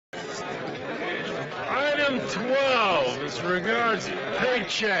Item 12 is regards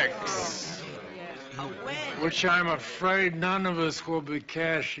paychecks, which I'm afraid none of us will be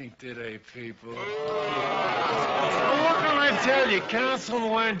cashing today, people. What can I tell you?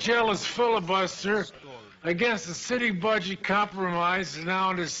 Councilman Langella's filibuster against the city budget compromise is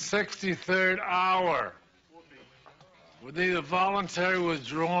now in its 63rd hour, with either voluntary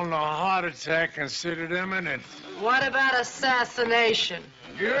withdrawal or a heart attack considered imminent. What about assassination?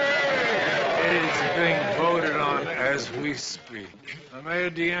 Yeah. It is being voted on as we speak. Mayor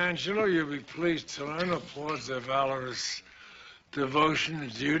D'Angelo, you'll be pleased to learn applauds their valorous devotion to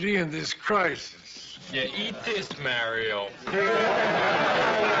duty in this crisis. Yeah, eat this, Mario.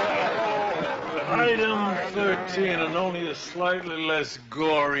 Item 13, and only a slightly less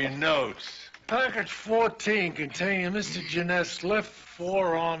gory note. Package 14, containing Mr. Jeanette's left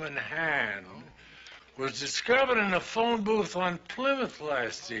forearm and hand, was discovered in a phone booth on Plymouth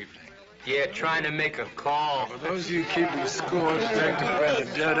last evening. Yeah, trying to make a call. For those of you keeping score, Detective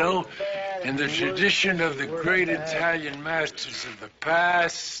Benedetto, in the tradition of the great Italian masters of the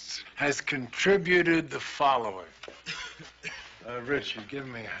past, has contributed the following. Richard, give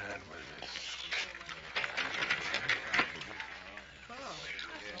me a hand with this.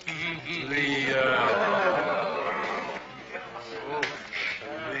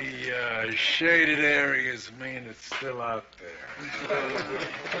 The shaded areas mean it's still out there.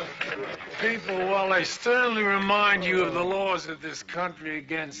 People, while I sternly remind you of the laws of this country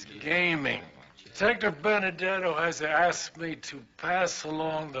against gaming, Detective Benedetto has asked me to pass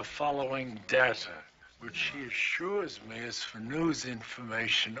along the following data, which he assures me is for news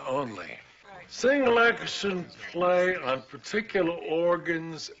information only. Single action play on particular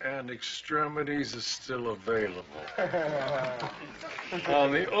organs and extremities is still available.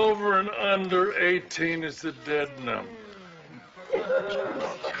 On the over and under, 18 is the dead number.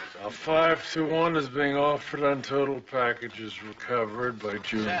 A 5-to-1 is being offered on total packages recovered by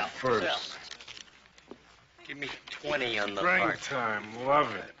June 1st. Give me 20 on the Springtime,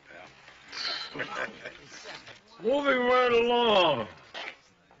 love it. Moving right along.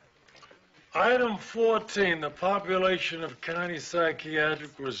 Item 14, the population of county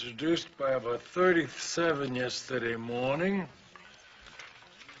psychiatric was reduced by about 37 yesterday morning,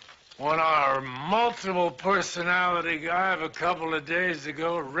 when our multiple personality guy of a couple of days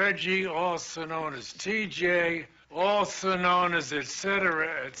ago, Reggie, also known as TJ, also known as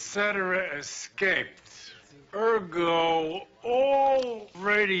etc., escaped. Ergo, all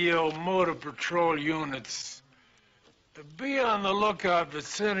radio motor patrol units be on the lookout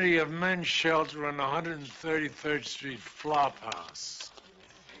vicinity of men's shelter on the 133rd Street Flophouse.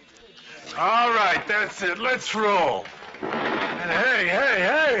 All right, that's it. Let's roll. And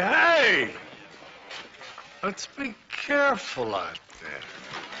hey! Let's be careful out there.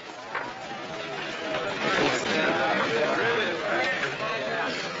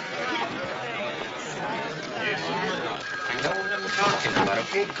 Talking about.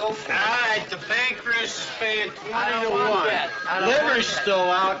 Okay, go for it. All right, the banker's paying 20-1. Liver's still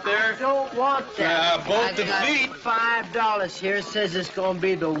out there. I don't want that. Both the feet. $5 here says it's going to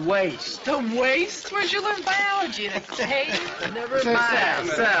be the waste. The waste? Where'd you learn biology? In a cave? Never mind.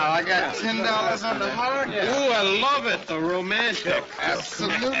 Sal, I got $10 on the heart. Ooh, I love it, the romantic.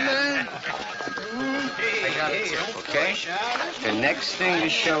 Absolutely. I got it, okay? The next thing to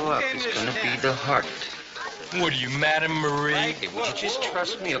show up is going to be the heart. What are you, Madame Marie? Hey, would you just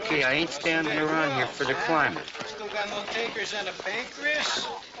trust me, okay? I ain't standing around here for the climate. Still got no takers on the pancreas?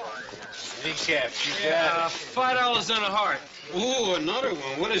 Recap, you got it. $5 on a heart. Ooh, another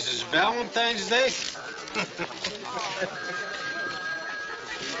one. What is this, Valentine's Day?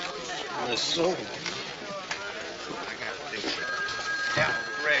 The soul. Yeah,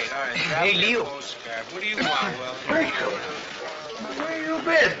 great. All right. Hey, Leo. What do you want, Will? Rachel, where you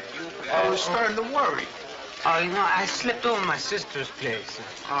been? I was starting to worry. Oh, you know, I slipped over my sister's place.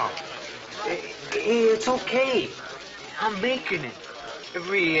 Oh. It's okay. I'm making it.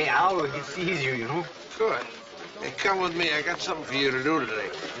 Every hour gets easier, you know. Good. Hey, come with me. I got something for you to do today.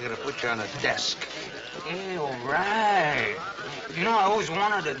 I'm gonna put you on a desk. Hey, all right. You know, I always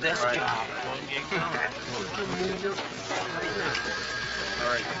wanted a desk job.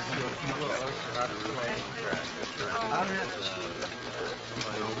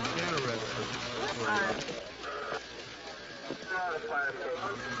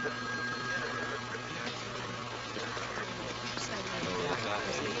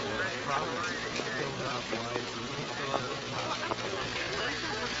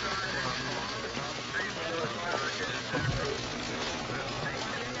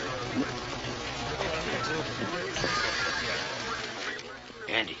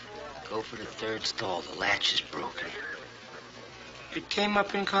 Andy, go for the third stall. The latch is broken. It came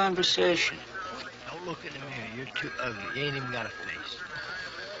up in conversation. Don't look in the mirror. You're too ugly. You ain't even got a face.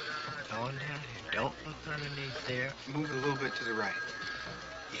 Go on down here. Don't look underneath there. Move a little bit to the right.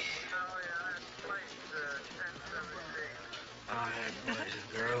 All right, boys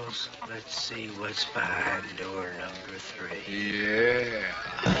and girls, let's see what's behind door number 3. Yeah.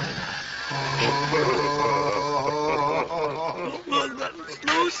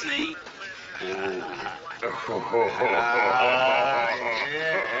 Lucy! Hurry,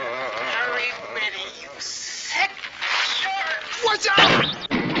 Biddy, you sick short! Watch out!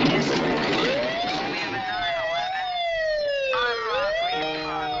 We have a 911. Armed robbery in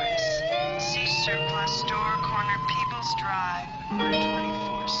progress. See surplus store, corner People's Drive,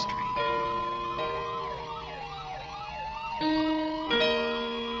 124th Street.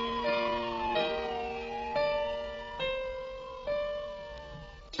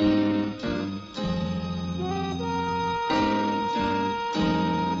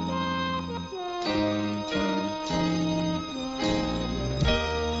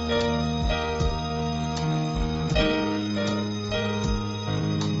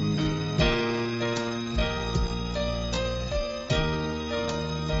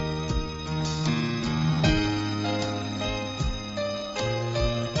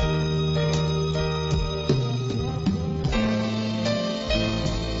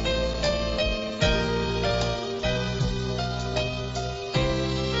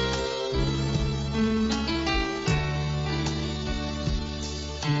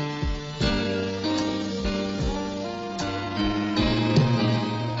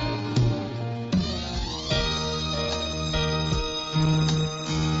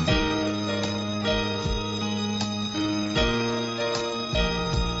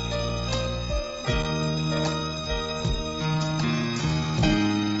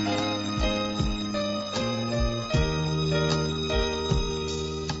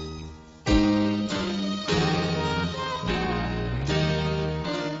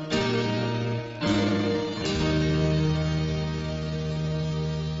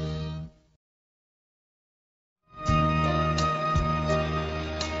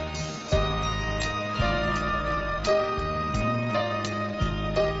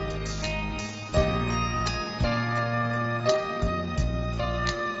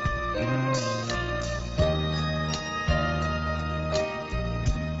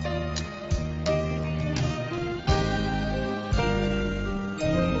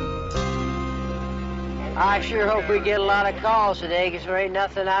 I sure hope we get a lot of calls today, because there ain't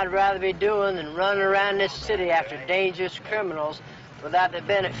nothing I'd rather be doing than running around this city after dangerous criminals without the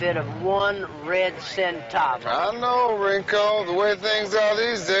benefit of one red centavo. I know, Rinko. The way things are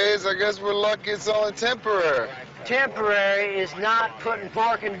these days, I guess we're lucky it's only temporary. Temporary is not putting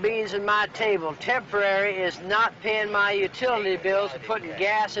pork and beans in my table. Temporary is not paying my utility bills and putting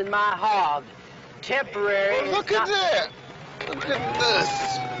gas in my hog. Temporary Well, look is at not... that. Look at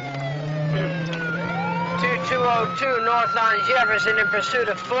this. 2202 North on Jefferson in pursuit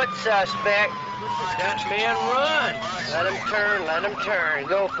of foot suspect. That man run. Let him turn, let him turn.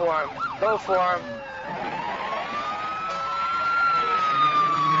 Go for him. Go for him.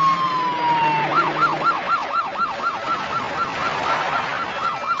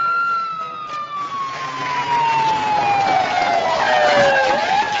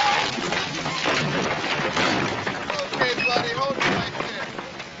 Okay, buddy, hold it right there.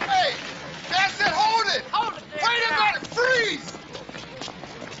 Hey, that's it, hold it. Hold it there. Wait a minute, freeze.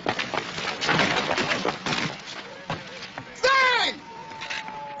 Zane!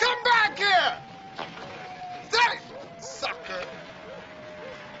 Come back here! Zane! Sucker!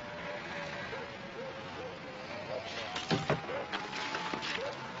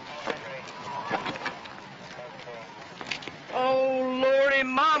 Oh, Lordy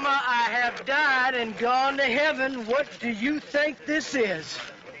Mama, I have died and gone to heaven. What do you think this is?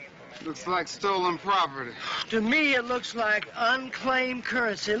 Looks like stolen property. To me, it looks like unclaimed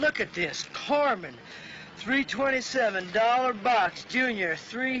currency. Look at this. Corman, $3.27, box, Junior,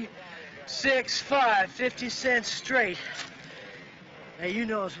 365, 50 cents straight. Now, you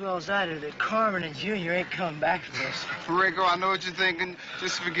know as well as I do that Carmen and Junior ain't coming back for this. Rinko, I know what you're thinking.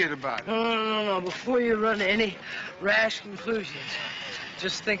 Just forget about it. No. Before you run to any rash conclusions,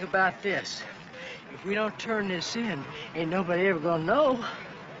 just think about this. If we don't turn this in, ain't nobody ever gonna know.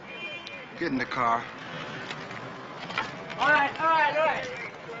 Get in the car. All right.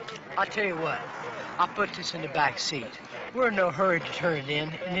 I'll tell you what. I'll put this in the back seat. We're in no hurry to turn it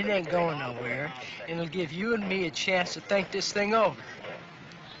in, and it ain't going nowhere. And it'll give you and me a chance to think this thing over.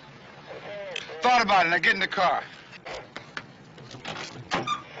 Thought about it. Now get in the car.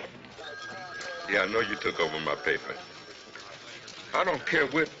 Yeah, I know you took over my paper. I don't care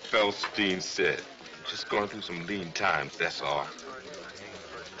what Feldstein said. Just going through some lean times, that's all.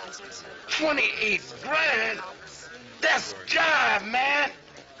 28 grand? That's jive, man.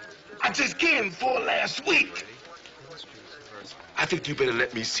 I just came for last week. I think you better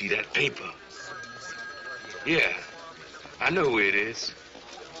let me see that paper. Yeah, I know where it is.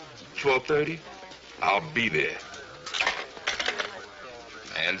 12:30? I'll be there.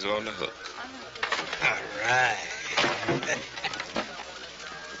 Hands on the hook. All right.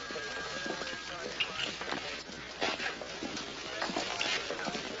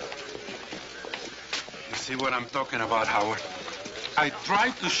 You see what I'm talking about, Howard? I try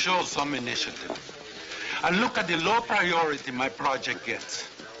to show some initiative. And look at the low priority my project gets.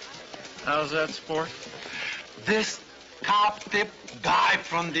 How's that, sport? This cop-tip guy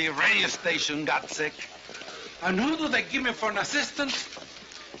from the radio station got sick. And who do they give me for an assistant?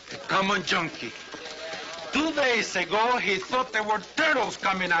 A common junkie. 2 days ago, he thought there were turtles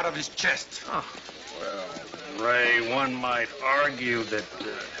coming out of his chest. Oh, well, Ray, one might argue that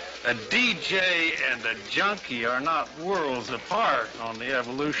a DJ and a junkie are not worlds apart on the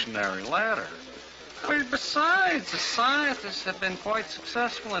evolutionary ladder. I mean, besides, the scientists have been quite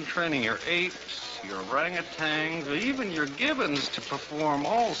successful in training your apes, your orangutans, even your gibbons to perform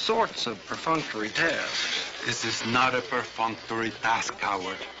all sorts of perfunctory tasks. This is not a perfunctory task,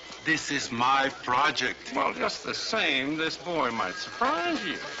 Howard. This is my project. Well, just the same, this boy might surprise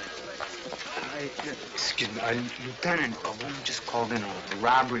you. Excuse me, Lieutenant, a woman just called in a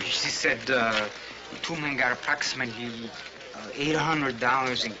robbery. She said the two men got approximately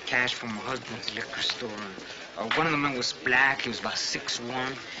 $800 in cash from her husband's liquor store. One of the men was black. He was about 6'1".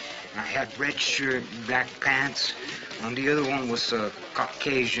 And I had red shirt, black pants. And the other one was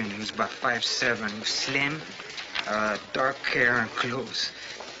Caucasian. He was about 5'7". He was slim, dark hair and clothes.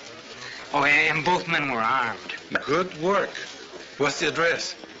 Oh, and both men were armed. Good work. What's the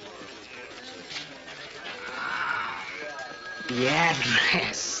address? The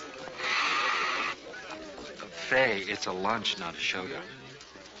address. Faye, it's a lunch, not a showdown.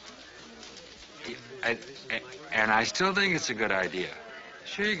 And I still think it's a good idea.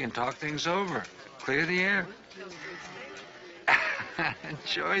 Sure, you can talk things over, clear the air.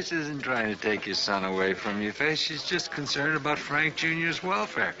 Joyce isn't trying to take your son away from you, Faye. She's just concerned about Frank Jr.'s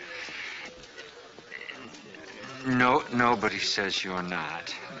welfare. No, nobody says you're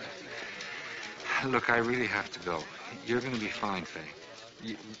not. Look, I really have to go. You're going to be fine,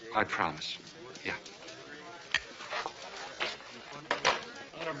 Faye. I promise. Yeah.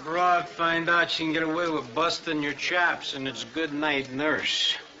 Let a broad find out she can get away with busting your chops, and it's good night,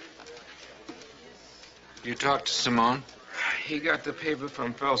 nurse. You talked to Simone? He got the paper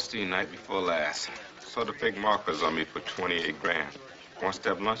from Feldstein night before last. Saw the fake markers on me for 28 grand. Wants to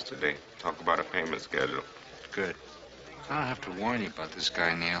have lunch today. Talk about a payment schedule. Good. I don't have to warn you about this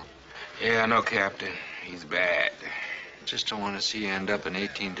guy, Neil. Yeah, I know, Captain. He's bad. Just don't want to see you end up in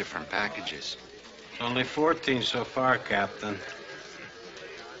 18 different packages. It's only 14 so far, Captain.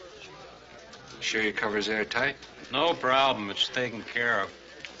 Sure your cover's airtight? No problem. It's taken care of.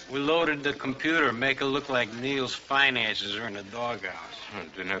 We loaded the computer, make it look like Neil's finances are in the doghouse.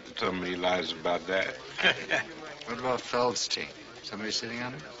 Didn't have to tell me any lies about that. What about Feldstein? Somebody sitting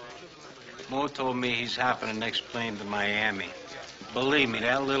on him? Mo told me he's hopping the next plane to Miami. Believe me,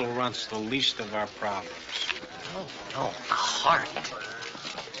 that little runt's the least of our problems. No, a heart.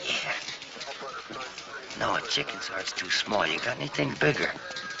 Yeah. No, a chicken's heart's too small. You got anything bigger?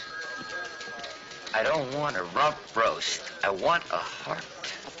 I don't want a rump roast. I want a heart.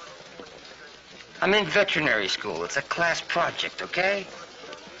 I'm in veterinary school. It's a class project, okay?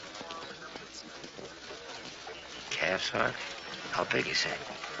 Calf's heart? How big is it?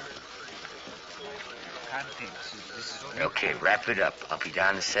 Okay, wrap it up. I'll be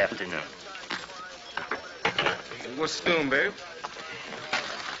down this afternoon. What's doing, babe?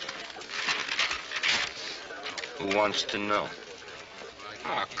 Who wants to know?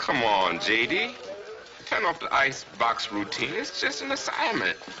 Ah, come on, J.D. Turn off the icebox routine. It's just an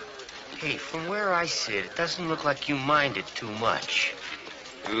assignment. Hey, from where I sit, it doesn't look like you mind it too much.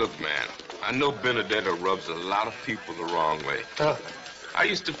 Look, man, I know Benedetta rubs a lot of people the wrong way. I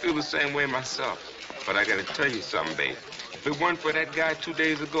used to feel the same way myself. But I gotta tell you something, babe. If it weren't for that guy 2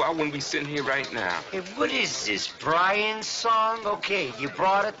 days ago, I wouldn't be sitting here right now. Hey, what is this, Brian's song? Okay, you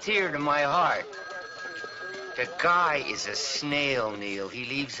brought a tear to my heart. The guy is a snail, Neil. He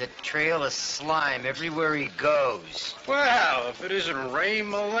leaves a trail of slime everywhere he goes. Well, if it isn't Ray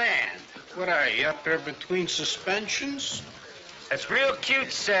Milan, what are you, up there between suspensions? That's real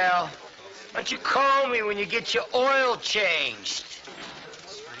cute, Sal. Why don't you call me when you get your oil changed?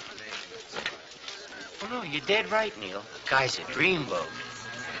 No, you're dead right, Neil. The guy's a dreamboat.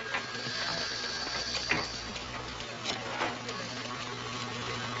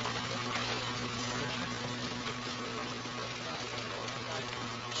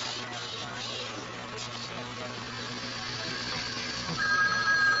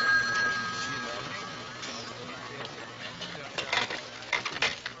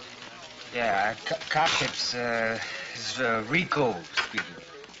 Yeah, cockpits, is Rico speaking.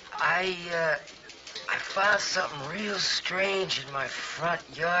 I found something real strange in my front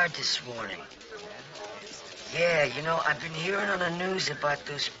yard this morning. Yeah, you know, I've been hearing on the news about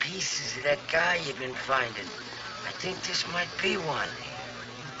those pieces of that guy you've been finding. I think this might be one.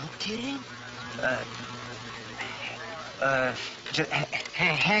 You kidding? Just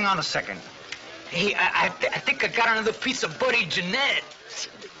hang on a second. Hey, I think I got another piece of Buddy Jeanette.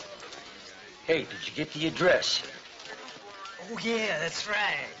 Hey, did you get the address? Oh, yeah, that's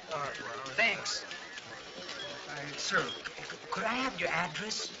right. Thanks. Sir, could I have your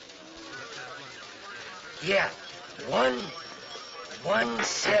address? Yeah,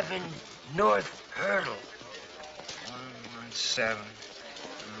 117 North Hurdle. 117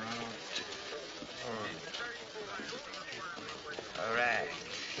 North Hurdle. All right,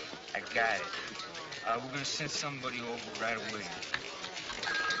 I got it. We're gonna send somebody over right away.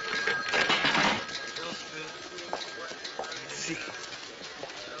 See.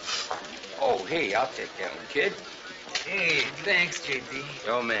 Oh, hey, I'll take that one, kid. Hey, thanks, JB.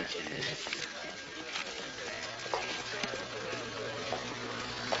 Don't mention it.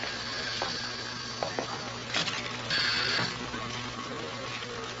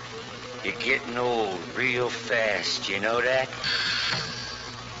 You're getting old real fast, you know that?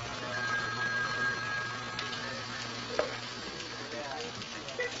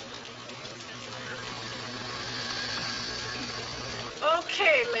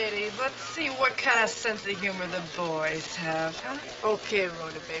 Okay, ladies, let's see what kind of sense of humor the boys have, huh? Okay,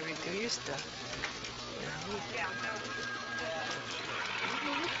 Rhoda, baby, do your stuff.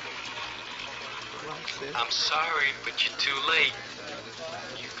 I'm sorry, but you're too late.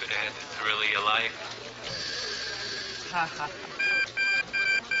 You could have had the thrill of your life. Ha ha.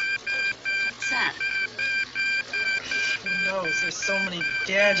 What's that? Who knows? There's so many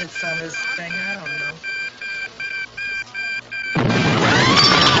gadgets on this thing, I don't know.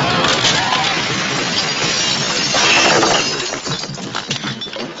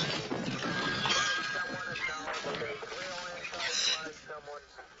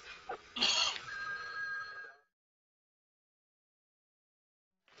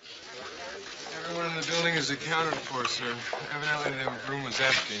 Everyone in the building is accounted for, sir. Evidently, the room was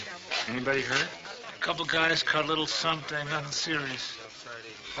empty. Anybody hurt? A couple guys caught a little something, nothing serious.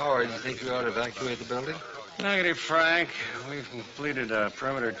 Howard, you think we ought to evacuate the building? Negative, Frank. We've completed a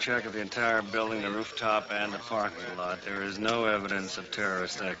perimeter check of the entire building, the rooftop, and the parking lot. There is no evidence of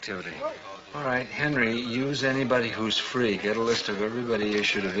terrorist activity. All right, Henry, use anybody who's free. Get a list of everybody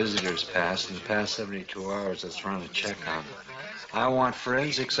issued a visitor's pass in the past 72 hours that's run a check on them. I want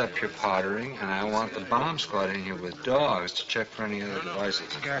forensics up here pottering, and I want the bomb squad in here with dogs to check for any other devices.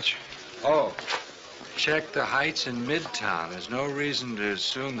 Gotcha. Oh, check the heights in Midtown. There's no reason to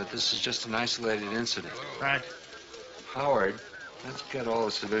assume that this is just an isolated incident. Right. Howard, let's get all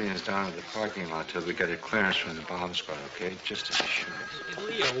the civilians down to the parking lot till we get a clearance from the bomb squad, okay? Just to be sure.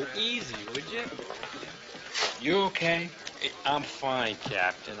 Leo, easy, would you? You okay? I'm fine,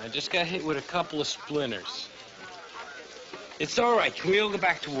 Captain. I just got hit with a couple of splinters. It's all right. Can we all go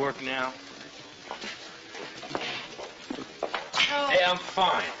back to work now? Hey, I'm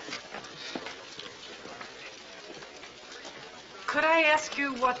fine. Could I ask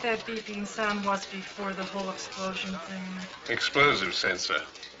you what that beeping sound was before the whole explosion thing? Explosive sensor.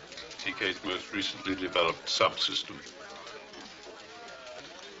 TK's most recently developed subsystem.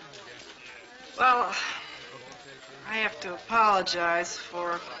 Well, I have to apologize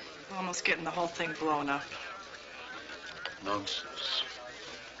for almost getting the whole thing blown up. Nonsense.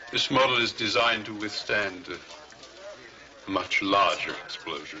 This model is designed to withstand a much larger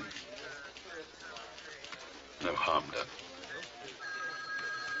explosion. No harm done.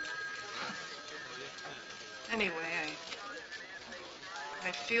 Anyway,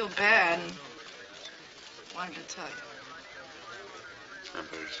 I feel bad and wanted to tell you. I'm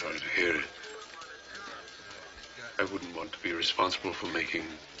very sorry to hear it. I wouldn't want to be responsible for making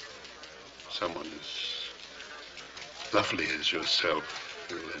someone as lovely as yourself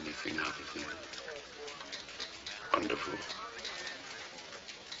feel anything other than wonderful.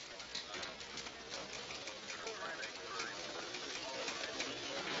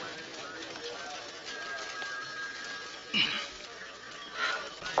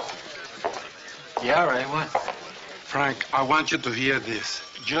 Yeah, Ray, what? Frank, I want you to hear this.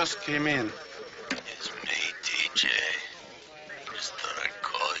 Just came in. It's me, DJ. Just thought I'd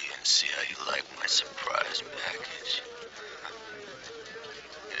call you and see how you like my surprise package.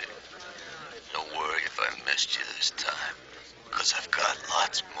 Don't worry if I missed you this time, because I've got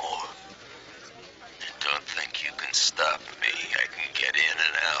lots more. And don't think you can stop me. I can get in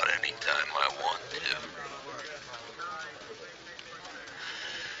and out anytime I want to.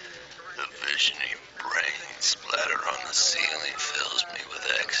 The visioning brain splatter on the ceiling fills me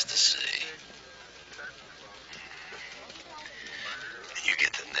with ecstasy. You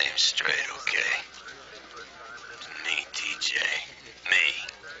get the name straight, okay? Me, TJ. Me,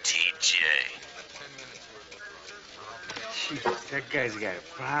 TJ. Jeez, that guy's got a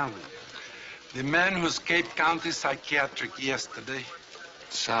problem. The man who escaped county psychiatric yesterday.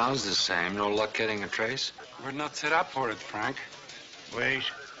 Sounds the same. No luck getting a trace? We're not set up for it, Frank. Wait.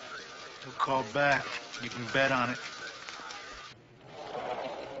 He'll call back. You can bet on it.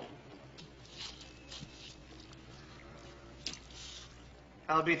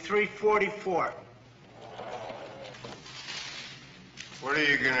 I'll be 344. What are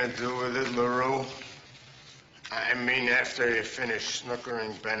you gonna do with it, LaRue? I mean, after you finish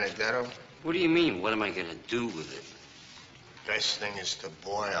snookering Benedetto? What do you mean, what am I gonna do with it? Best thing is to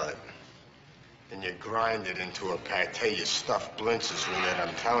boil it. Then you grind it into a pate. You stuff blintzes with it.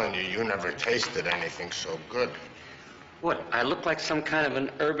 I'm telling you, you never tasted anything so good. What, I look like some kind of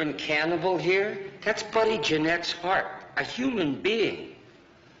an urban cannibal here? That's Buddy Jeanette's heart, a human being.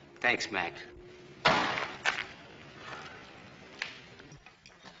 Thanks, Mac.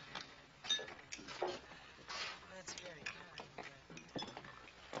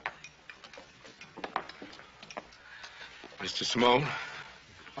 Mr. Simone?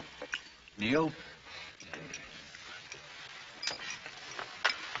 Neil?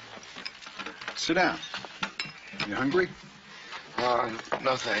 Sit down. You hungry?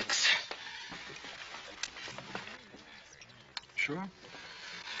 No thanks. Sure?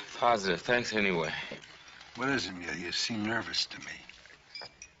 Positive. Thanks anyway. What is it, Neil? You seem nervous to me.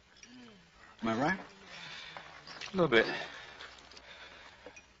 Am I right? A little bit.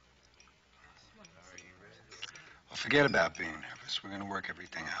 Well, forget about being nervous. We're going to work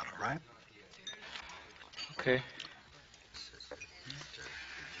everything out, all right? Okay.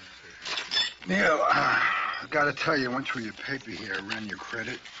 Neil, I got to tell you, I went through your paper here. I ran your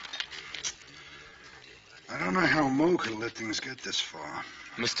credit. I don't know how Mo could let things get this far.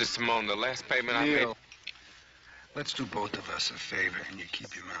 Mr. Simone, the last payment I made... Neil, let's do both of us a favor and you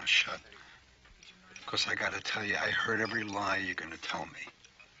keep your mouth shut. Because I got to tell you, I heard every lie you're going to tell me.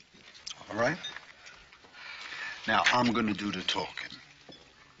 All right? Now, I'm going to do the talking.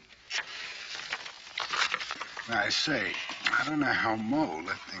 Now, I say, I don't know how Mo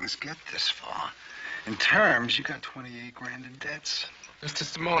let things get this far. In terms, you got 28 grand in debts. Mr.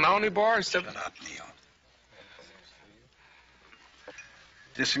 Simone, I only borrowed seven... Shut up, Neil.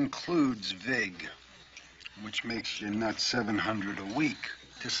 This includes VIG, which makes you not $700 a week.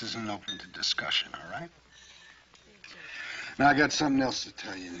 This isn't open to discussion, all right? Now, I got something else to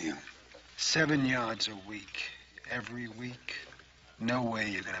tell you, Neil. 7 yards a week, every week. No way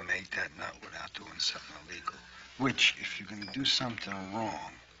you're going to make that nut without doing something illegal. Which, if you're going to do something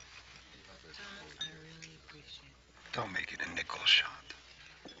wrong, don't make it a nickel shot.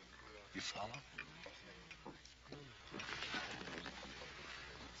 You follow?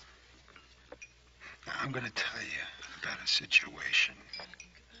 Now, I'm going to tell you about a situation,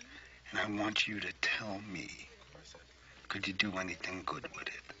 and I want you to tell me, could you do anything good with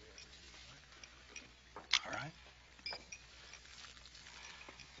it? All right?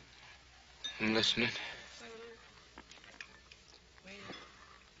 I'm listening.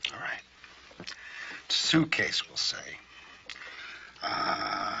 All right. Suitcase, we'll say.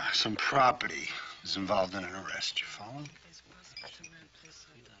 Some property is involved in an arrest. You follow?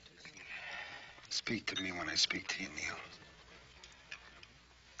 Speak to me when I speak to you, Neil.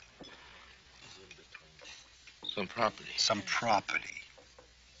 Some property. Some property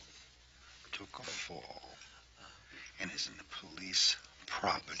took a fall and is in the police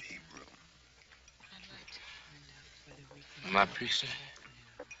property room. My precinct?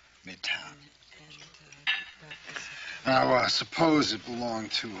 Midtown. Now, suppose it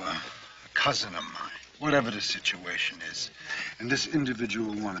belonged to a cousin of mine, whatever the situation is, and this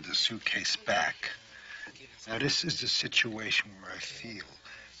individual wanted the suitcase back. Now, this is the situation where I feel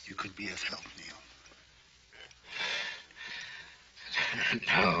you could be of help, Neil.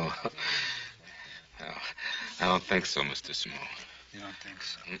 No. No, I don't think so, Mr. Simone. You don't think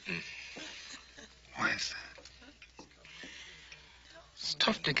so? Mm-mm. Why is that? It's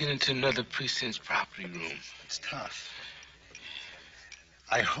tough to get into another precinct's property room. It's tough.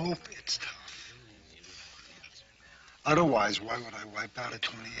 I hope it's tough. Otherwise, why would I wipe out a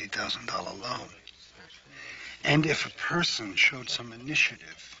 $28,000 loan? And if a person showed some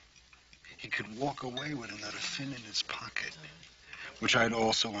initiative, he could walk away with another fin in his pocket, which I'd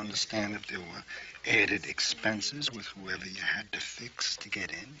also understand if there were added expenses with whoever you had to fix to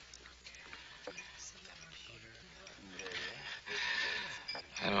get in.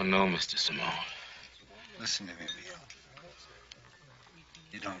 I don't know, Mr. Simone. Listen to me, Leo.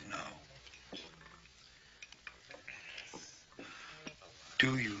 You don't know.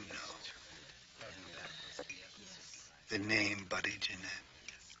 Do you know the name Buddy Jeanette?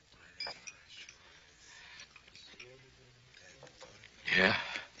 Yeah?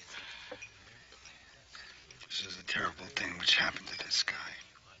 This is a terrible thing which happened to this guy.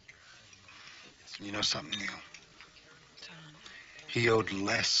 You know something, Neil? He owed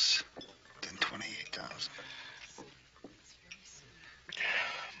less than $28,000.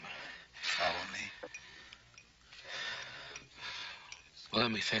 Follow me. Well,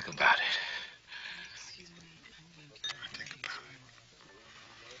 let me think about it. Think about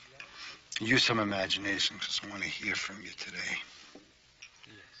it. Use some imagination, because I want to hear from you today.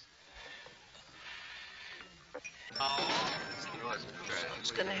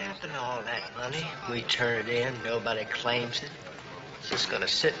 What's gonna happen to all that money? We turn it in, nobody claims it. It's just gonna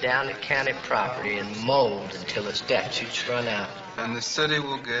sit down at county property and mold until the statutes run out. And the city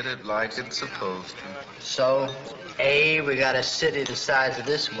will get it like it's supposed to. So, A, we got a city the size of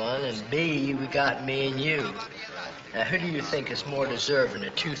this one, and B, we got me and you. Now, who do you think is more deserving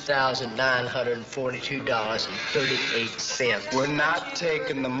of $2,942.38? We're not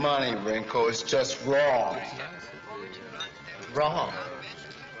taking the money, Rinko. It's just wrong. Wrong?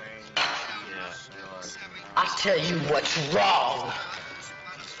 I'll tell you what's wrong.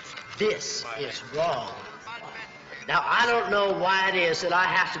 This is wrong. Now, I don't know why it is that I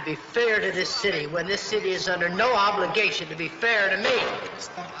have to be fair to this city when this city is under no obligation to be fair to me. It's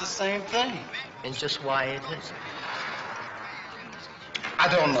not the same thing. And just why is it? I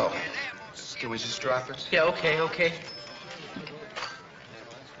don't know. Can we just drop it? Yeah, okay.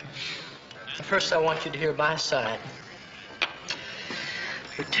 First, I want you to hear my side.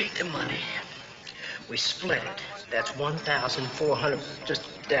 We take the money. We split it. That's $1,400 just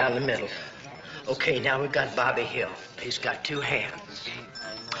down the middle. Okay, now we've got Bobby Hill. He's got two hands.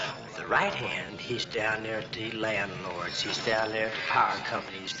 With the right hand, he's down there at the landlords. He's down there at the power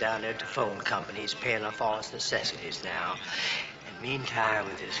company. He's down there at the phone company. He's paying off all his necessities now. And meantime,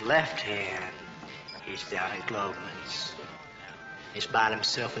 with his left hand, he's down at Globman's. He's buying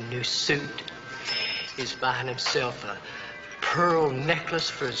himself a new suit. He's buying himself a pearl necklace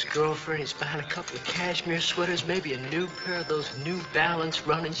for his girlfriend. He's buying a couple of cashmere sweaters, maybe a new pair of those New Balance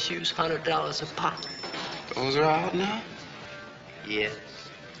running shoes, $100 a pop. Those are out now? Yes.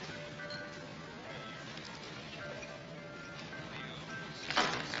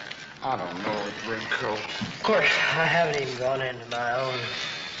 I don't know, Rinko. Of course, I haven't even gone into my own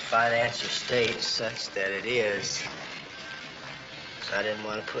financial state such that it is. So I didn't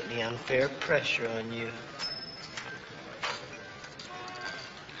want to put any unfair pressure on you.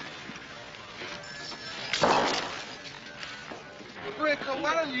 Rinko,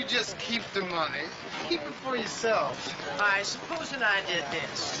 why don't you just keep the money? Keep it for yourself. All right, supposing I did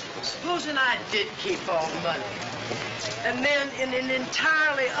this. Supposing I did keep all the money. And then in an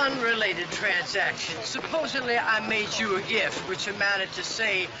entirely unrelated transaction, supposedly I made you a gift which amounted to,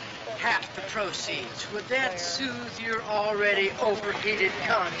 say, half the proceeds. Would that soothe your already overheated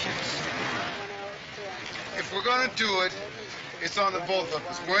conscience? If we're gonna do it, it's on the both of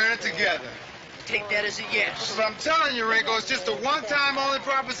us. We're in it together. Take that as a yes. But I'm telling you, Rinko, it's just a one-time only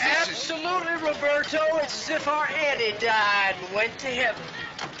proposition. Absolutely, Roberto. It's as if our Eddie died and went to heaven.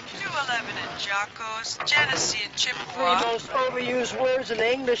 211 at Jocko's, Genesee and Three Chippewa. most overused words in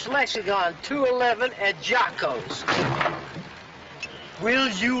the English lexicon. 211 at Jocko's. Will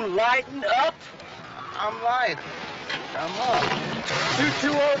you lighten up? I'm light. I'm up.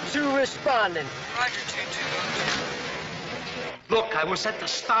 2202 responding. Roger, 2202. Look, I was at the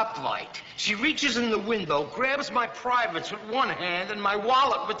stoplight. She reaches in the window, grabs my privates with one hand and my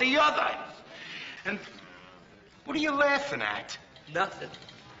wallet with the other. And what are you laughing at? Nothing.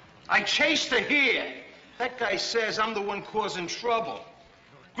 I chased her here. That guy says I'm the one causing trouble.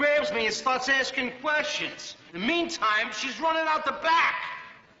 Grabs me and starts asking questions. In the meantime, she's running out the back.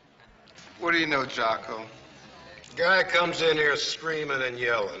 What do you know, Jocko? Guy comes in here screaming and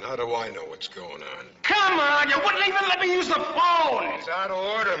yelling. How do I know what's going on? Come on, you wouldn't even let me use the phone. It's out of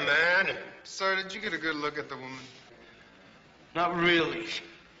order, man. Sir, did you get a good look at the woman? Not really.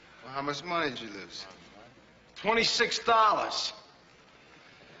 Well, how much money did you lose? $26.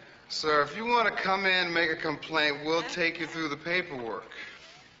 Sir, if you want to come in and make a complaint, we'll take you through the paperwork.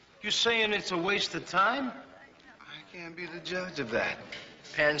 You saying it's a waste of time? I can't be the judge of that.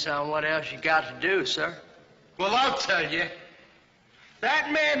 Depends on what else you got to do, sir. Well, I'll tell you.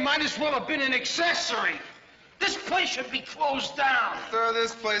 That man might as well have been an accessory. This place should be closed down. Sir,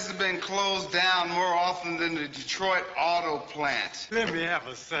 this place has been closed down more often than the Detroit auto plant. Let me have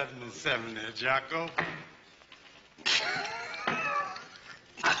a 7 and 7 there, Jocko.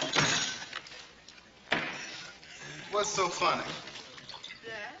 What's so funny?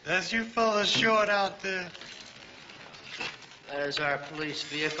 That's you fellas short out there. That is our police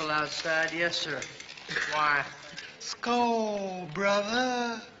vehicle outside, yes, sir. Why? Skull,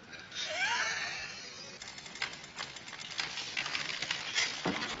 brother.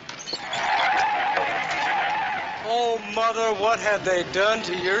 Oh, Mother, what have they done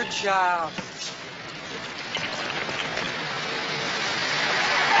to your child?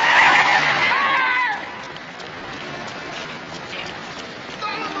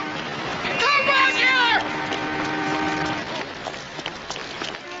 Come back here!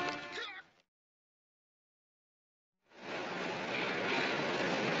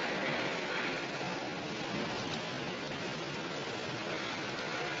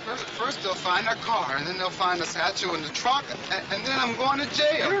 First they'll find our car, and then they'll find a statue in the trunk, and then I'm going to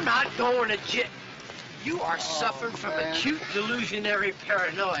jail. You're not going to jail. You are suffering from acute delusionary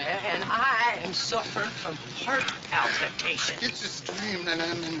paranoia, and I am suffering from heart palpitations. You just dreamed and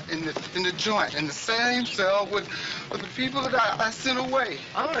I'm in the joint, in the same cell with the people that I sent away.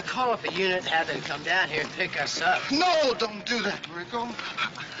 I'm going to call up a unit and have them come down here and pick us up. No, don't do that, Rico.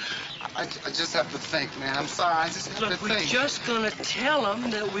 I just have to think, man. I'm sorry. I just have to Look, think. we're just going to tell them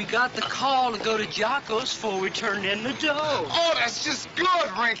that we got the call to go to Jocko's before we turned in the dough. Oh, that's just good,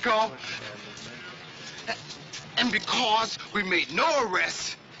 Rinko. And because we made no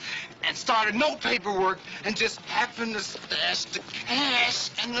arrests and started no paperwork and just happened to stash the cash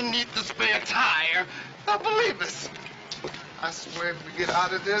underneath the spare tire, they'll believe us. I swear if we get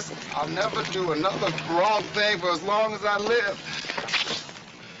out of this, I'll never do another wrong thing for as long as I live.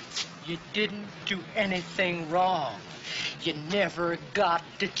 You didn't do anything wrong. You never got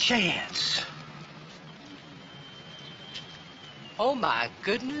the chance. Oh, my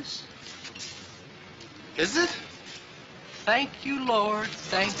goodness. Is it? Thank you, Lord.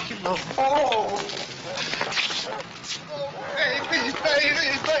 Thank you, Lord. Oh, baby,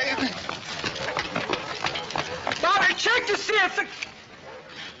 baby, baby. Bobby, check to see if the...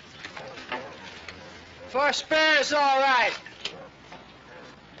 For spare's all right.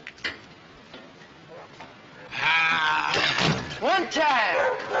 One time.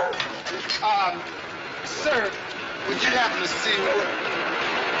 Sir, would you happen to see what...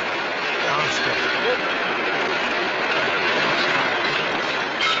 Downstairs.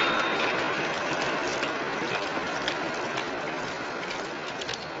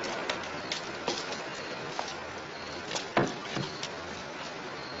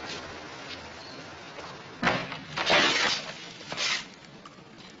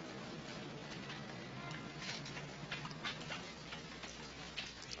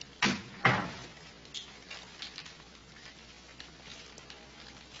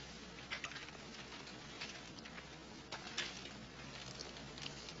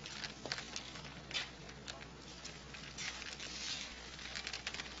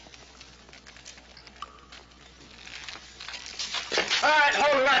 All right,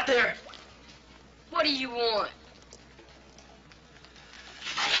 hold it right there. What do you want?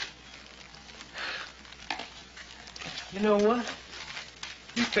 You know what?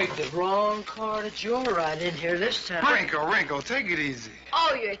 You picked the wrong car to joyride in here this time. Rinko, take it easy.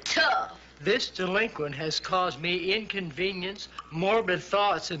 Oh, you're tough. This delinquent has caused me inconvenience, morbid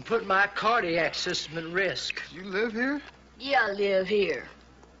thoughts, and put my cardiac system at risk. You live here? Yeah, I live here.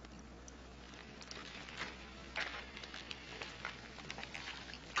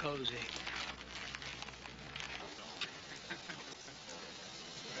 Cozy.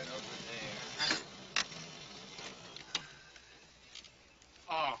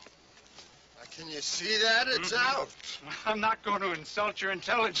 Oh. Can you see that? It's out. I'm not going to insult your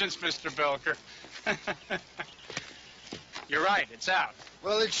intelligence, Mr. Belker. You're right, it's out.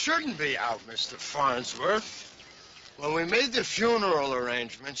 Well, it shouldn't be out, Mr. Farnsworth. When we made the funeral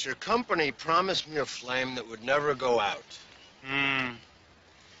arrangements, your company promised me a flame that would never go out.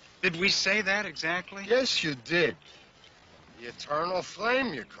 Did we say that exactly? Yes, you did. The eternal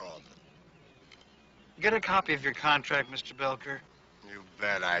flame, you called it. Get a copy of your contract, Mr. Belker. You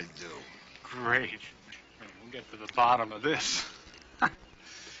bet I do. Great. get to the bottom of this.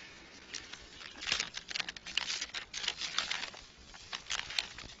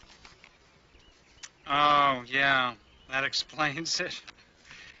 Oh, yeah, that explains it.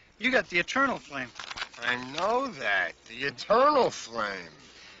 You got the eternal flame. I know that. The eternal flame.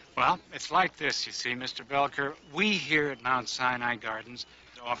 Well, it's like this, you see, Mr. Belker. We here at Mount Sinai Gardens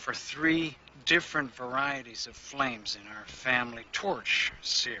offer 3 different varieties of flames in our family torch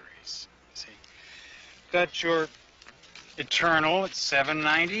series. See, got your eternal at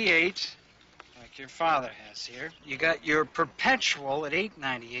 $7.98, like your father has here. You got your perpetual at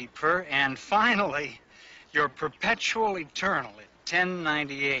 $8.98 per, and finally, your perpetual eternal at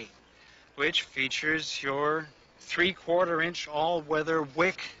 $10.98, which features your 3/4-inch all-weather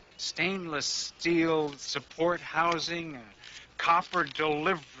wick, stainless steel support housing, a copper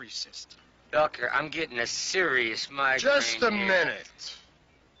delivery system. Belker, I'm getting a serious migraine. Just a here. minute.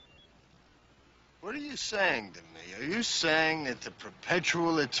 What are you saying to me? Are you saying that the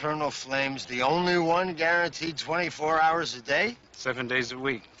perpetual eternal flame's the only one guaranteed 24 hours a day? 7 days a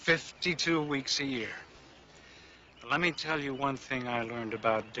week, 52 weeks a year. But let me tell you one thing I learned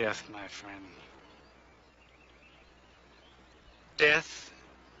about death, my friend. Death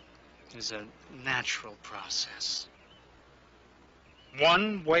is a natural process.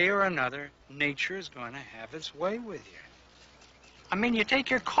 One way or another, nature is going to have its way with you. I mean, you take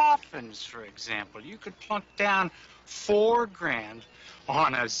your coffins, for example. You could plunk down $4,000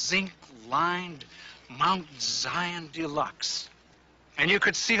 on a zinc-lined Mount Zion Deluxe. And you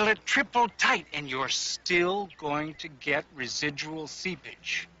could seal it triple tight, and you're still going to get residual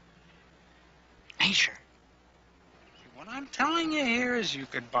seepage. Nature. What I'm telling you here is you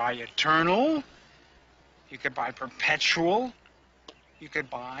could buy eternal, you could buy perpetual, you could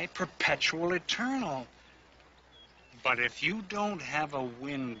buy perpetual eternal. But if you don't have a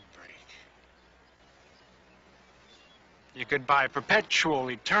windbreak, you could buy perpetual,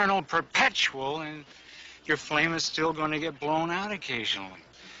 eternal, perpetual, and your flame is still going to get blown out occasionally.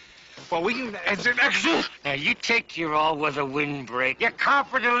 Well, we can... Now, you take your all-weather windbreak, your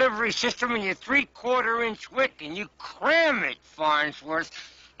copper delivery system, and your 3/4-inch wick, and you cram it, Farnsworth.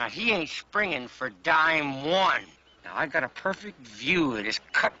 Now, he ain't springing for dime one. Now, I got a perfect view of this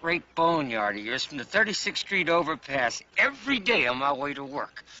cut-rate boneyard of yours from the 36th Street overpass every day on my way to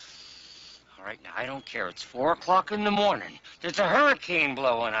work. All right, now, I don't care. It's 4 o'clock in the morning. There's a hurricane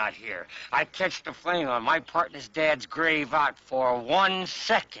blowing out here. I catch the flame on my partner's dad's grave out for 1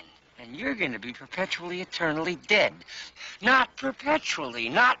 second. And you're going to be perpetually, eternally dead. Not perpetually,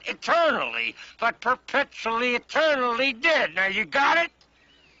 not eternally, but perpetually, eternally dead. Now, you got it?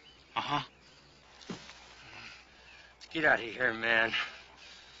 Uh-huh. Get out of here, man.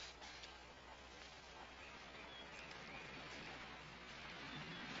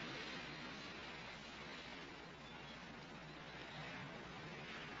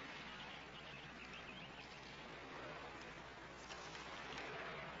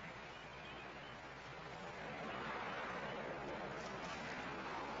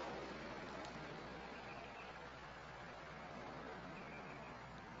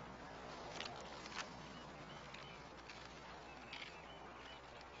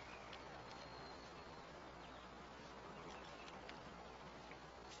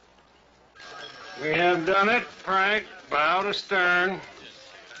 We have done it, Frank. Bow to stern.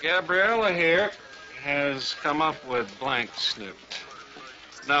 Gabriella here has come up with blank snooped.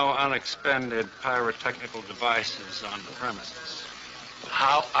 No unexpended pyrotechnical devices on the premises.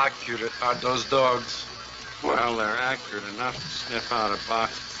 How accurate are those dogs? Well, they're accurate enough to sniff out a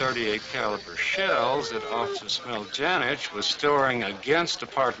box of 38 caliber shells that Officer Smeljanich was storing against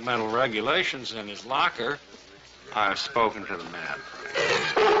departmental regulations in his locker. I've spoken to the man.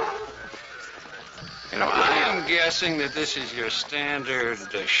 You know, I am guessing that this is your standard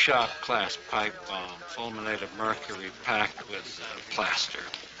shop-class pipe bomb, fulminated mercury packed with plaster.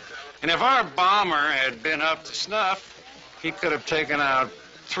 And if our bomber had been up to snuff, he could have taken out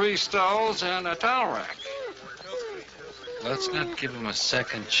 3 stalls and a towel rack. Let's not give him a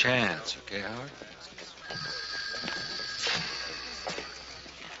second chance, okay, Howard?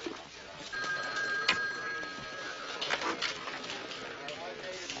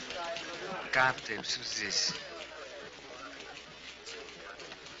 Captives, who's this?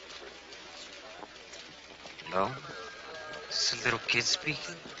 Hello? Is this a little kid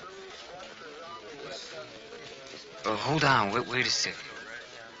speaking? Oh, hold on. Wait a second.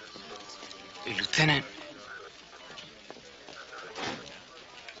 Hey, Lieutenant.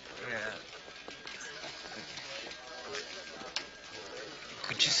 Yeah.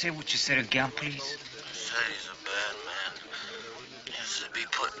 Could you say what you said again, please? Say he's a bad man. He should be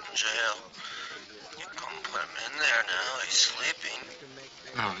put in jail. You compliment in there now. He's sleeping.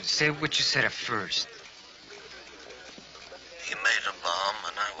 No, say what you said at first. He made a bomb,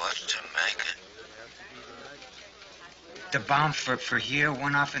 and I watched him make it. The bomb for here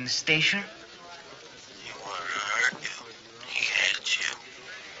went off in the station? He wanted to hurt you. He hates you.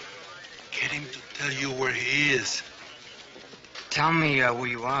 Get him to tell you where he is. Tell me where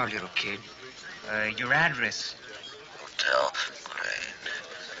you are, little kid. Your address. Hotel Crane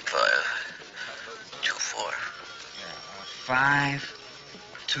 524.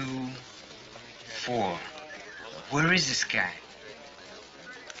 524. Where is this guy?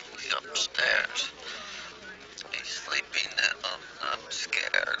 He's upstairs. He's sleeping and I'm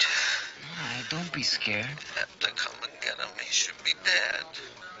scared. Don't be scared. You have to come and get him. He should be dead.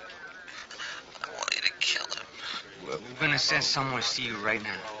 I want you to kill him. We're gonna send someone to see you right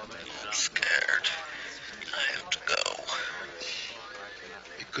now. I'm scared. I have to go.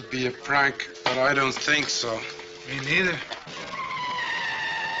 It could be a prank, but I don't think so. Me neither.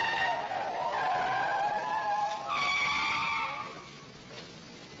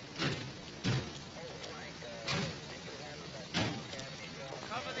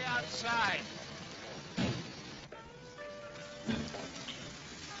 Cover the outside.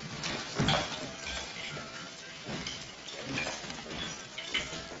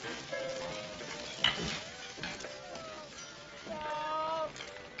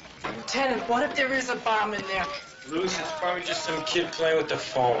 Lieutenant, what if there is a bomb in there? Luce, it's probably just some kid playing with the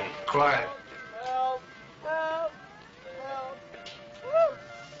phone. Quiet.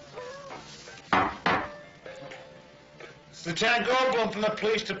 Lieutenant Goldblum from the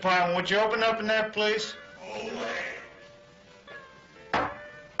police department, would you open up in there, please?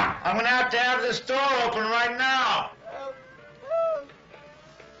 I'm gonna have to have this door open right now.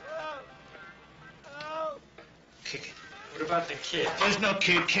 Kick it. What about the kid? There's no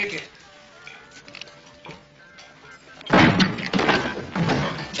kid, kick it.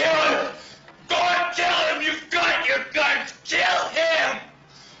 Kill him! Go and kill him! You've got your guns! Kill him!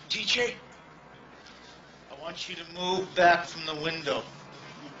 TJ, I want you to move back from the window.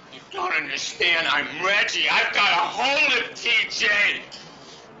 You don't understand. I'm Reggie. I've got a hold of TJ.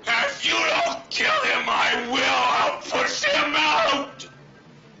 If you don't kill him, I will. I'll push him out.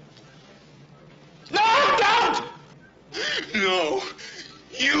 No, don't! No.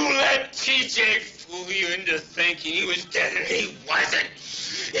 You let TJ fool you into thinking he was dead, and he wasn't.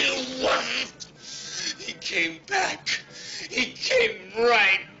 He wasn't. He came back. He came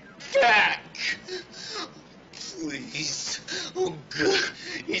right back. Please. Oh, God.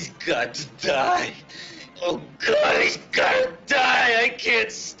 He's got to die. Oh, God, he's got to die. I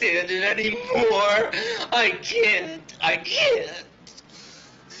can't stand it anymore. I can't. I can't.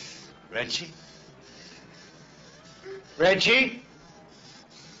 Reggie? Reggie?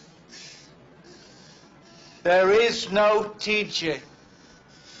 There is no TJ.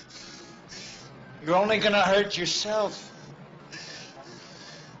 You're only gonna hurt yourself.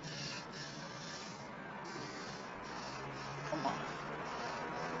 Come on.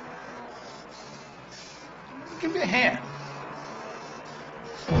 Give me a hand.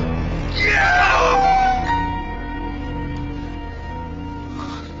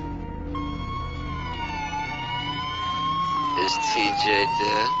 Is TJ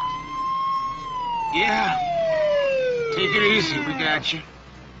dead? Yeah. Take it easy, we got you.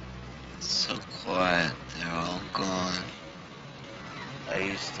 It's so quiet. They're all gone. I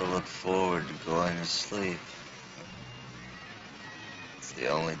used to look forward to going to sleep. It's the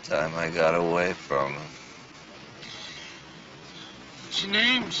only time I got away from him. What's your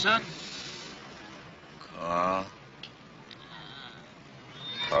name, son?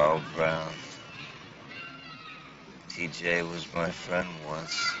 Carl Brown. TJ was my friend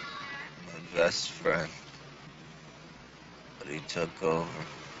once. My best friend. But he took over.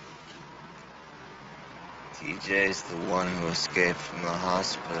 TJ's the one who escaped from the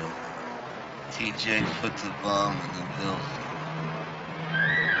hospital. TJ put the bomb in the building.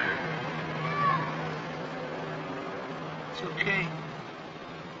 It's okay.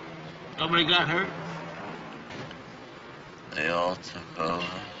 Nobody got hurt? They all took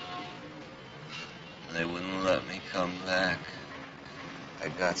over. They wouldn't let me come back. I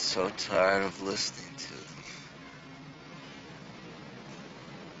got so tired of listening to them.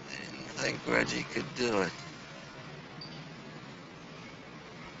 I didn't think Reggie could do it.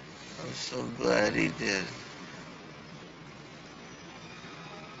 I'm so glad he did.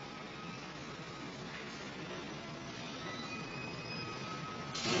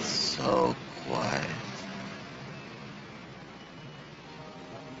 It's so quiet.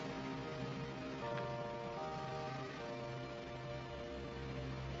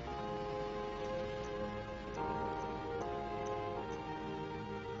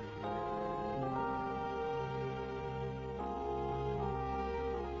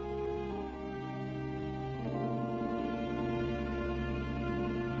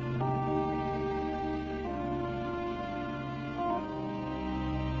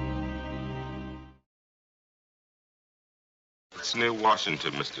 It's near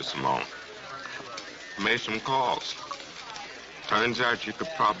Washington, Mr. Simone. Made some calls. Turns out you could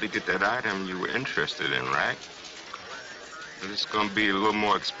probably get that item you were interested in, right? But it's gonna be a little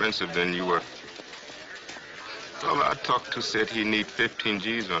more expensive than you were. The fellow I talked to said he need 15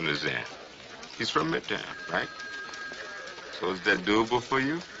 G's on his end. He's from Midtown, right? So is that doable for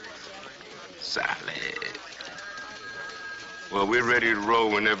you? Solid. Well, we're ready to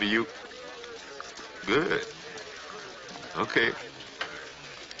roll whenever you... Good. Okay.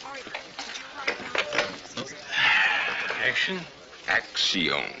 Action?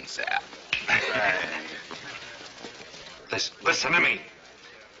 Action, sir. Listen to me.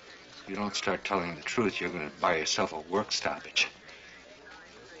 If you don't start telling the truth, you're going to buy yourself a work stoppage.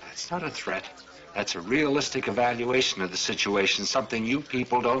 That's not a threat. That's a realistic evaluation of the situation, something you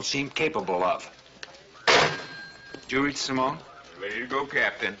people don't seem capable of. Did you reach Simone? There you go,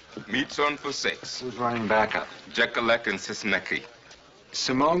 Captain. Meat's on for 6. Who's running backup? Jekalek and Cisneki. Is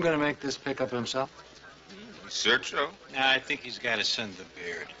Simone going to make this pickup himself? Search so? No, I think he's got to send the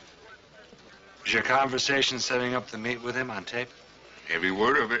beard. Was your conversation setting up the meet with him on tape? Every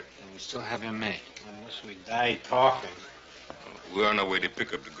word of it. We still have him made. Unless we die talking. We're on our way to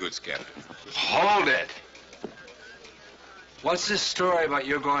pick up the goods, Captain. Hold it! What's this story about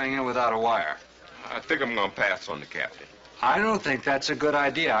you going in without a wire? I think I'm gonna pass on the Captain. I don't think that's a good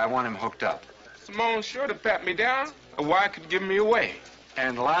idea. I want him hooked up. Simone's sure to pat me down. A wire could give me away.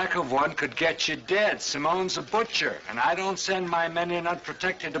 And lack of one could get you dead. Simone's a butcher, and I don't send my men in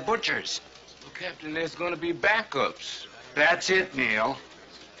unprotected to butchers. Well, Captain, there's gonna be backups. That's it, Neil.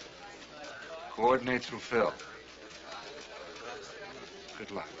 Coordinate through Phil.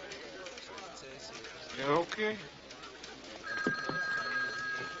 Good luck. Yeah, okay.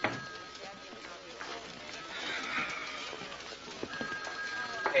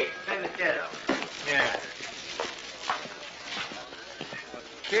 Hey, Benedetto. Yeah.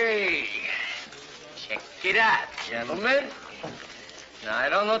 Okay. Check it out, gentlemen. Now, I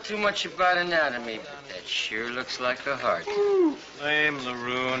don't know too much about anatomy, but that sure looks like a heart. Lame,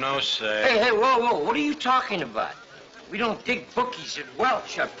 LaRue, no say. Hey, whoa, what are you talking about? We don't dig bookies at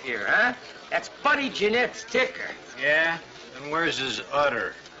Welch up here, huh? That's Buddy Jeanette's ticker. Yeah? And where's his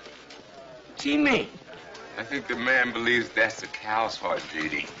udder? What's he mean? I think the man believes that's a cow's heart,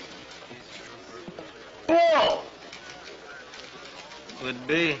 J.D. Whoa! Would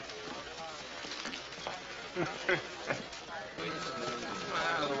be.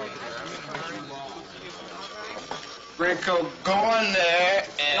 Rico, go in there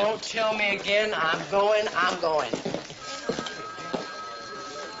and... Don't tell me again. I'm going.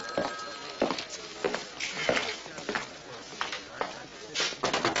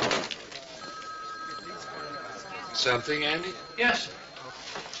 Something, Andy? Yes, sir.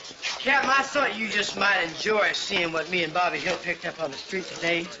 Captain, I thought you just might enjoy seeing what me and Bobby Hill picked up on the street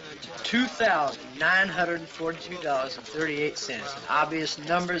today. $2,942.38. An obvious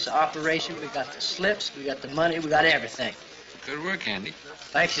numbers operation. We got the slips, we got the money, we got everything. Good work, Andy.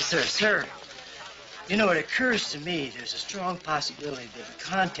 Thank you, sir. Sir, you know, it occurs to me there's a strong possibility that the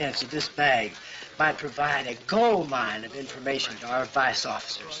contents of this bag might provide a gold mine of information to our vice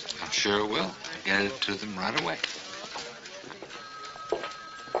officers. I'm sure it will. I'll get it to them right away.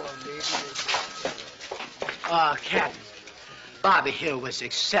 Captain, Bobby Hill was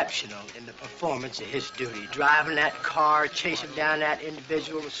exceptional in the performance of his duty. Driving that car, chasing down that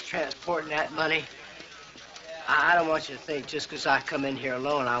individual, was transporting that money. I don't want you to think just because I come in here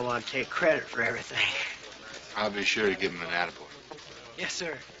alone, I want to take credit for everything. I'll be sure to give him an attaboy. Yes,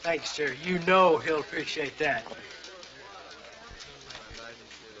 sir. Thanks, sir. You know he'll appreciate that.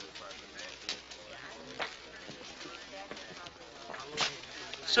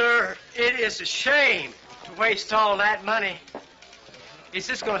 Sir, it is a shame to waste all that money. It's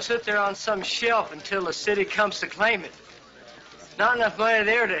just going to sit there on some shelf until the city comes to claim it. Not enough money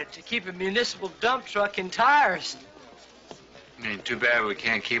there to keep a municipal dump truck in tires. I mean, too bad we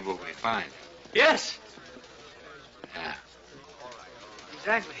can't keep what we find. Yes. Yeah,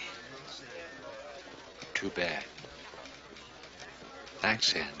 Exactly. too bad.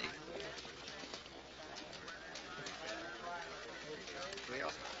 Thanks, Andy.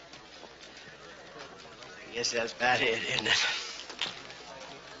 I guess that's about it, isn't it?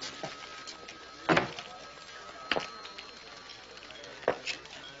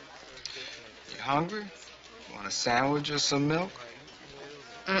 You hungry? Want a sandwich or some milk?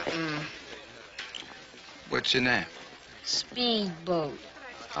 What's your name? Speedboat.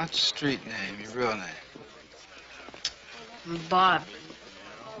 Not your street name, your real name. Bobby.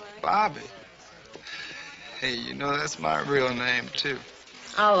 Bobby. Hey, you know that's my real name, too.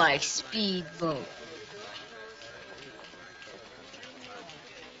 I like Speedboat.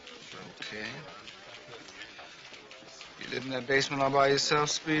 Okay. You live in that basement all by yourself,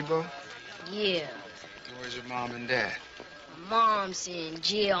 Speedboat? Yeah. Where's your mom and dad? My mom's in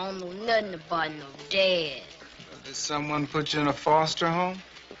jail. I don't know nothing about no dad. Did someone put you in a foster home?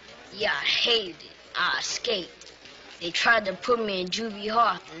 Yeah, I hated it. I escaped. They tried to put me in juvie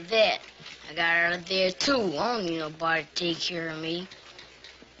hall after that. I got out of there, too. I don't need nobody to take care of me.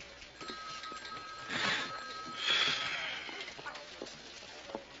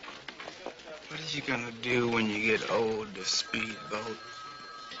 What are you gonna do when you get older, Speedboat?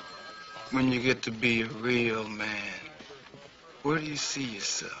 When you get to be a real man? Where do you see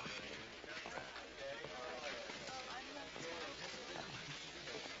yourself?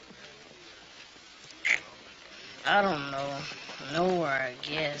 I don't know. Nowhere, I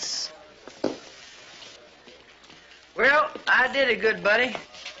guess. Well, I did it, good buddy.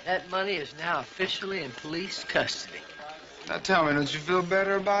 That money is now officially in police custody. Now tell me, don't you feel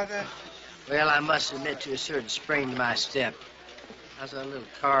better about that? Well, I must admit to a certain spring to my step. How's our little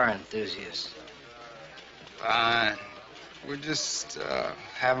car enthusiast? Fine. We're just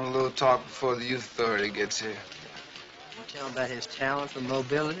having a little talk before the youth authority gets here. You tell him about his talent for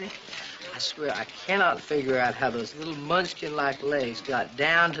mobility? I swear I cannot figure out how those little munchkin-like legs got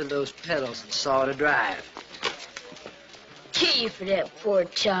down to those pedals and saw to drive. Kill you for that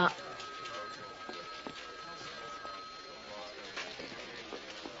pork chop.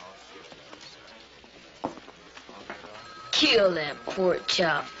 Kill that pork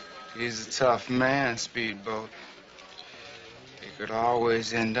chop. He's a tough man, Speedboat. He could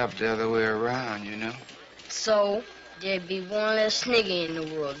always end up the other way around, you know? So, there'd be one less nigga in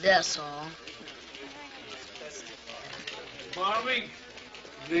the world, that's all. Bobby,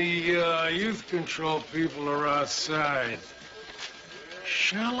 the youth control people are outside.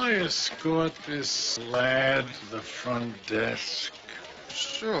 Shall I escort this lad to the front desk?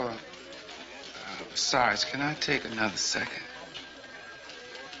 Sure. Besides, can I take another second?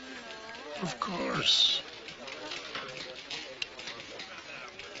 Of course.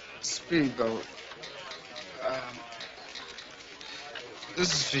 Speedboat.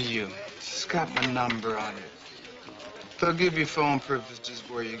 This is for you. It's got my number on it. They'll give you phone privileges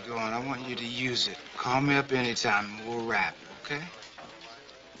where you're going. I want you to use it. Call me up anytime and we'll wrap it, okay?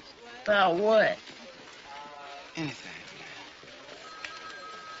 About what? Anything.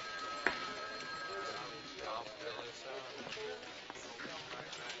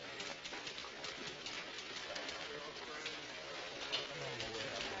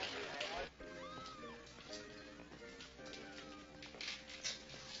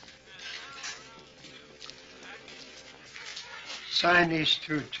 Sign these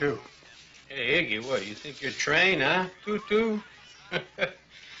two, too. Hey, Iggy, what, you think you're trained, huh? Tutu?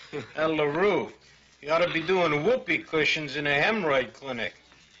 LaRue, you ought to be doing whoopee cushions in a hemorrhoid clinic.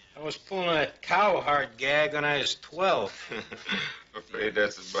 I was pulling a cow heart gag when I was 12. Afraid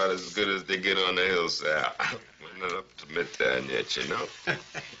that's about as good as they get on the hillside. We're not up to midtown yet, you know.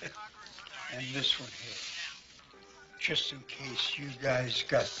 And this one here. Just in case you guys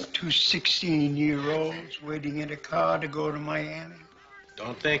got two 16-year-olds waiting in a car to go to Miami.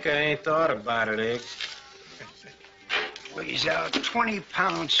 Don't think I ain't thought about it, Egg. Weighs out 20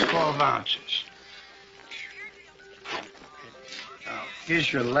 pounds, 12 ounces. Now,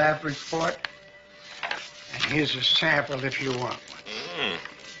 here's your lab report, and here's a sample if you want one.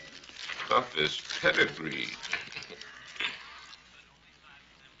 Toughest pedigree.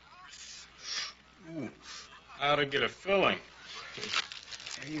 Ooh. How to get a filling.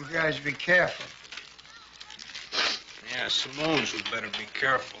 You guys be careful. Yeah, Simone's would better be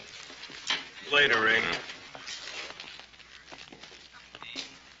careful. Later, Egg.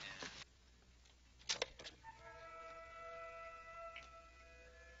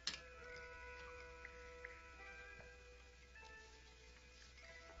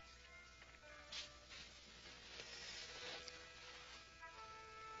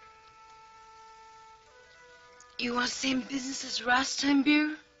 You want the same business as last time,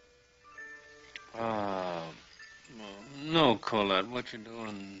 Beer? No, Colette. What you're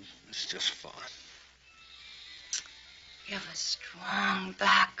doing is just fun. You have a strong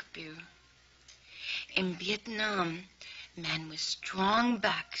back, Beer. In Vietnam, man with strong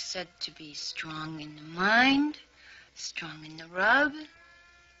back said to be strong in the mind, strong in the rub,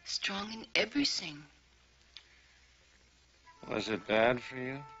 strong in everything. Was it bad for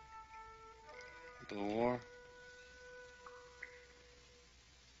you? The war?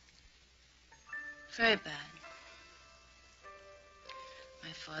 Very bad.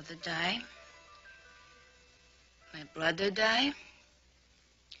 My father died. My brother died.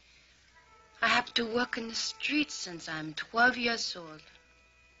 I have to work in the streets since I'm 12 years old.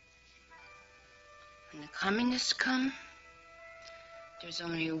 When the communists come, there's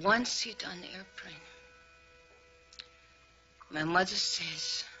only one seat on the airplane. My mother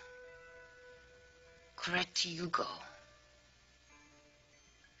says, Correct, you go.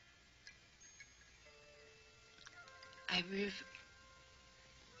 I reserve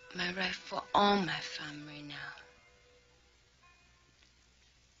my right for all my family now.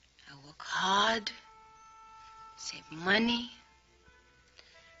 I work hard, save money,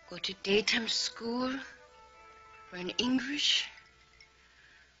 go to daytime school, learn English.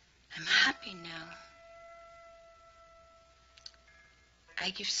 I'm happy now. I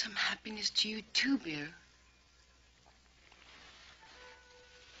give some happiness to you too, Bill.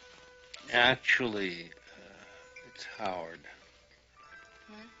 Actually, it's Howard.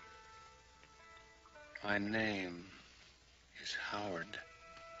 My name is Howard.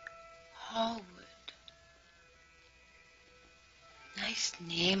 Howard. Nice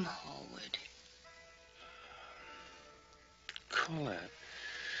name, Howard. Colette,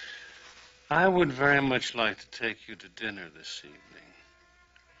 I would very much like to take you to dinner this evening.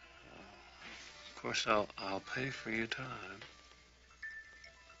 Of course, I'll pay for your time.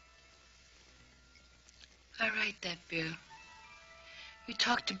 All right, that Bill. You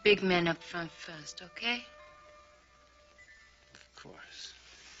talk to big men up front first, okay? Of course.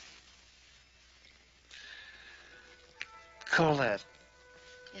 Colette.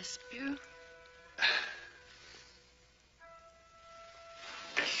 Yes, Bill?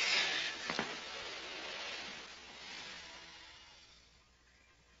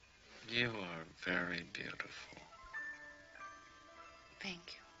 You are very beautiful. Thank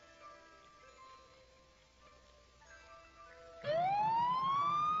you.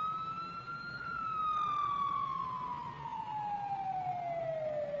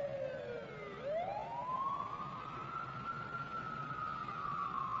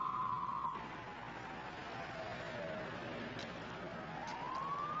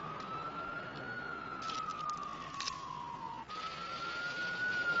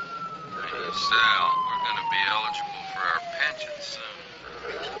 Sal, we're going to be eligible for our pension soon. I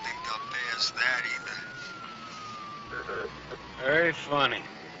don't think they'll pay us that either. Very funny.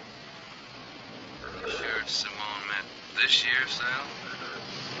 You sure Simone met this year, Sal?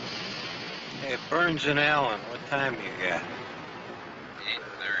 Hey, Burns and Allen, what time you got?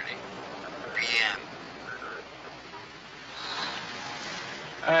 8:30 p.m.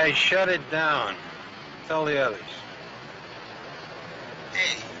 All right, shut it down. Tell the others.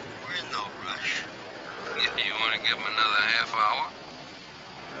 Hey, we're in no rush. You want to give them another half hour?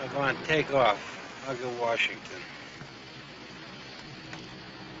 Go on, take off. I'll go to Washington.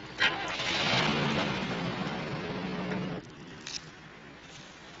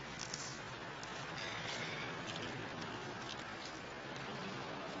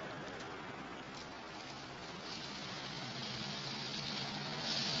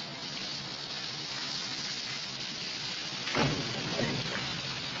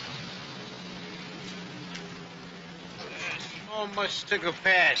 So much took a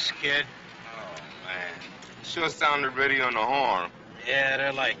pass, kid. Oh, man. Sure sounded ready on the horn. Yeah,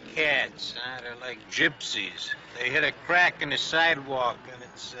 they're like cats, huh? They're like gypsies. They hit a crack in the sidewalk, and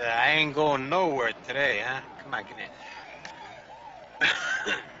it's, I ain't going nowhere today, huh? Come on, get in.